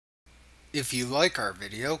If you like our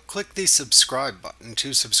video, click the subscribe button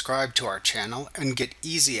to subscribe to our channel and get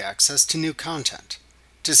easy access to new content.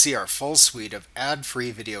 To see our full suite of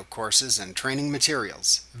ad-free video courses and training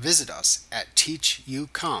materials, visit us at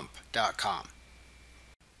teachucomp.com.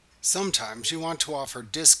 Sometimes you want to offer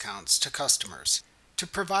discounts to customers. To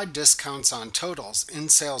provide discounts on totals in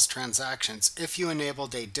sales transactions, if you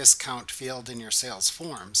enabled a discount field in your sales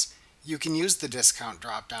forms, you can use the discount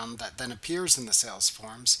drop-down that then appears in the sales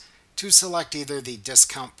forms to select either the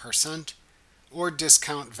discount percent or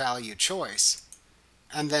discount value choice,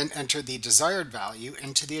 and then enter the desired value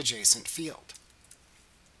into the adjacent field.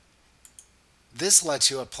 This lets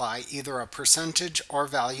you apply either a percentage or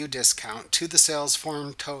value discount to the sales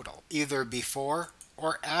form total, either before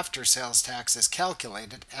or after sales tax is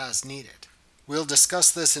calculated as needed. We'll discuss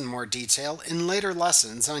this in more detail in later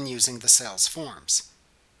lessons on using the sales forms.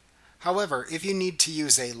 However, if you need to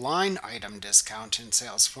use a line item discount in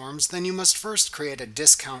sales forms, then you must first create a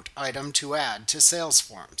discount item to add to sales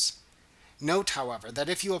forms. Note, however, that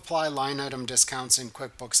if you apply line item discounts in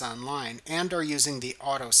QuickBooks Online and are using the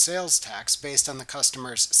auto sales tax based on the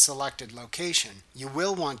customer's selected location, you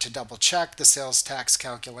will want to double check the sales tax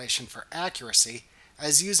calculation for accuracy,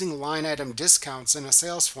 as using line item discounts in a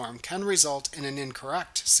sales form can result in an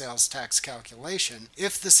incorrect sales tax calculation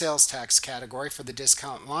if the sales tax category for the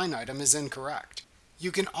discount line item is incorrect.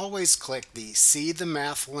 You can always click the See the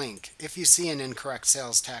Math link if you see an incorrect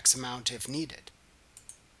sales tax amount if needed.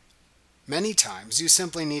 Many times you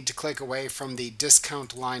simply need to click away from the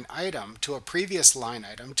discount line item to a previous line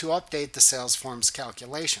item to update the sales form's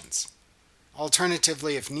calculations.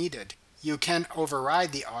 Alternatively, if needed, you can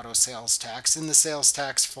override the auto sales tax in the sales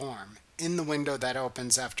tax form in the window that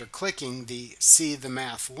opens after clicking the See the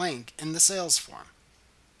Math link in the sales form.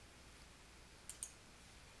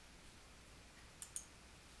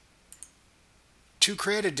 To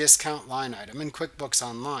create a discount line item in QuickBooks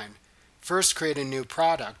Online, first create a new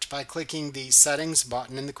product by clicking the Settings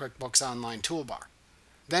button in the QuickBooks Online toolbar.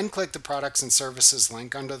 Then click the Products and Services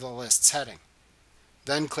link under the Lists heading.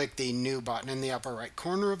 Then click the New button in the upper right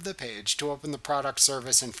corner of the page to open the Product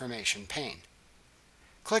Service Information pane.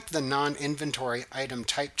 Click the Non-Inventory Item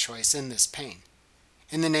Type choice in this pane.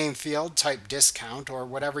 In the Name field, type Discount or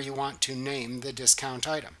whatever you want to name the discount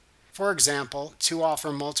item. For example, to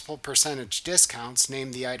offer multiple percentage discounts,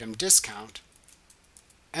 name the item Discount,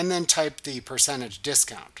 and then type the percentage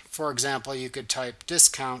discount. For example, you could type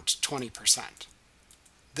Discount 20%.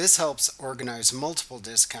 This helps organize multiple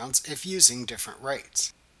discounts if using different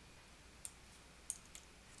rates.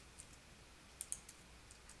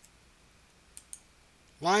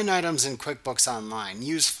 Line items in QuickBooks Online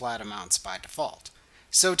use flat amounts by default.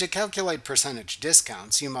 So to calculate percentage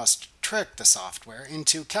discounts, you must trick the software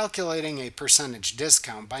into calculating a percentage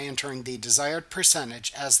discount by entering the desired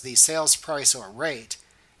percentage as the sales price or rate,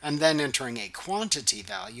 and then entering a quantity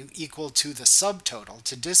value equal to the subtotal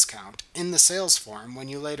to discount in the sales form when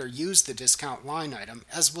you later use the discount line item,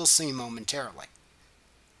 as we'll see momentarily.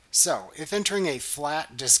 So, if entering a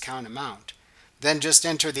flat discount amount, then just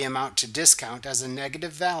enter the amount to discount as a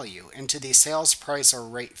negative value into the sales price or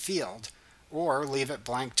rate field, or leave it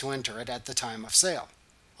blank to enter it at the time of sale.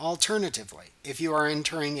 Alternatively, if you are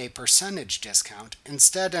entering a percentage discount,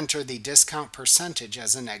 instead enter the discount percentage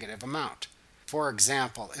as a negative amount. For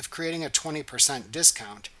example, if creating a 20%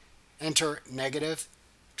 discount, enter negative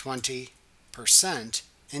 20%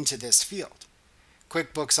 into this field.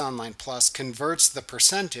 QuickBooks Online Plus converts the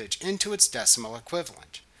percentage into its decimal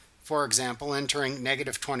equivalent. For example, entering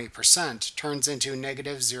negative 20% turns into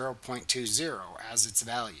negative 0.20 as its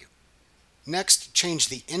value. Next, change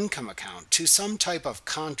the income account to some type of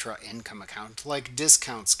contra income account like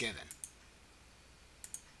discounts given.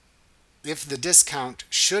 If the discount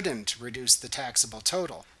shouldn't reduce the taxable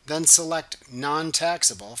total, then select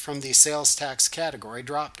Non-Taxable from the Sales Tax category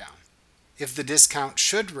dropdown. If the discount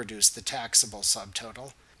should reduce the taxable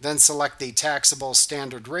subtotal, then select the Taxable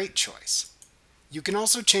Standard Rate choice. You can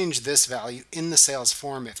also change this value in the sales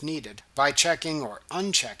form if needed by checking or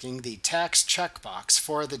unchecking the Tax checkbox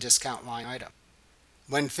for the discount line item.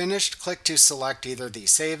 When finished, click to select either the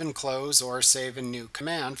Save and Close or Save and New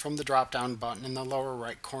command from the drop-down button in the lower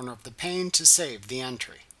right corner of the pane to save the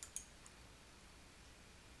entry.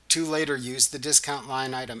 To later use the discount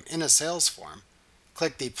line item in a sales form,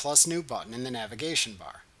 click the Plus New button in the navigation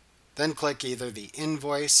bar. Then click either the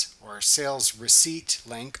Invoice or Sales Receipt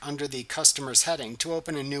link under the Customer's heading to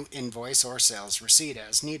open a new invoice or sales receipt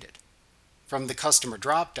as needed. From the Customer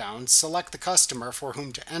drop-down, select the customer for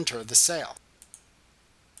whom to enter the sale.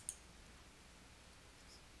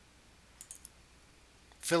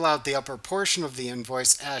 Fill out the upper portion of the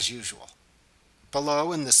invoice as usual.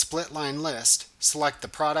 Below in the split line list, select the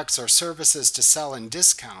products or services to sell and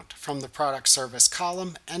discount from the product service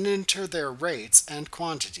column and enter their rates and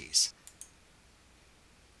quantities.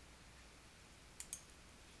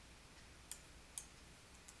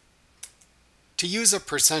 To use a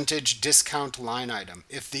percentage discount line item,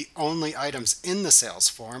 if the only items in the sales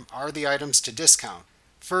form are the items to discount,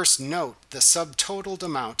 first note the subtotaled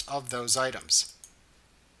amount of those items.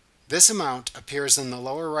 This amount appears in the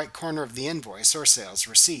lower right corner of the invoice or sales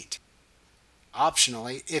receipt.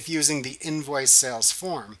 Optionally, if using the invoice sales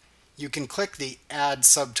form, you can click the Add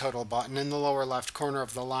Subtotal button in the lower left corner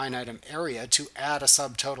of the line item area to add a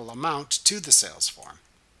subtotal amount to the sales form.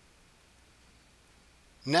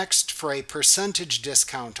 Next, for a percentage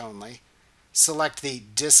discount only, select the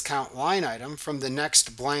Discount line item from the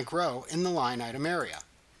next blank row in the line item area.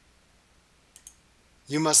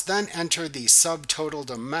 You must then enter the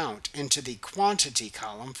subtotaled amount into the Quantity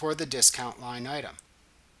column for the discount line item.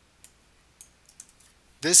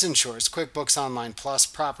 This ensures QuickBooks Online Plus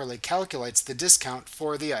properly calculates the discount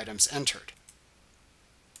for the items entered.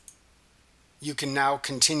 You can now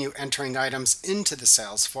continue entering items into the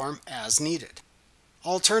sales form as needed.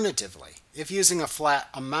 Alternatively, if using a flat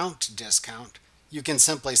amount discount, you can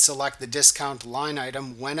simply select the discount line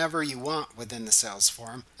item whenever you want within the sales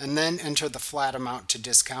form, and then enter the flat amount to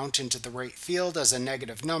discount into the rate field as a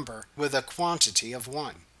negative number with a quantity of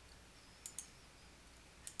 1.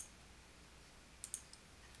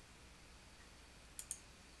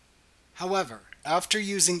 However, after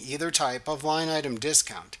using either type of line item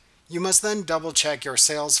discount, you must then double-check your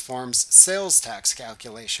sales form's sales tax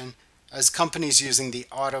calculation, as companies using the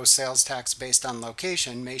auto sales tax based on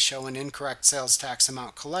location may show an incorrect sales tax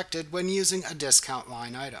amount collected when using a discount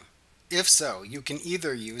line item. If so, you can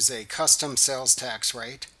either use a custom sales tax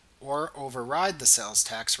rate or override the sales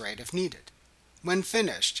tax rate if needed. When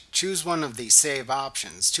finished, choose one of the Save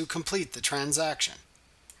options to complete the transaction.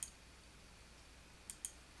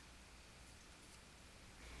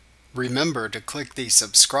 Remember to click the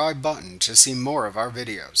subscribe button to see more of our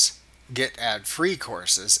videos. Get ad-free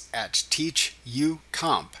courses at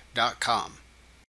teachucomp.com.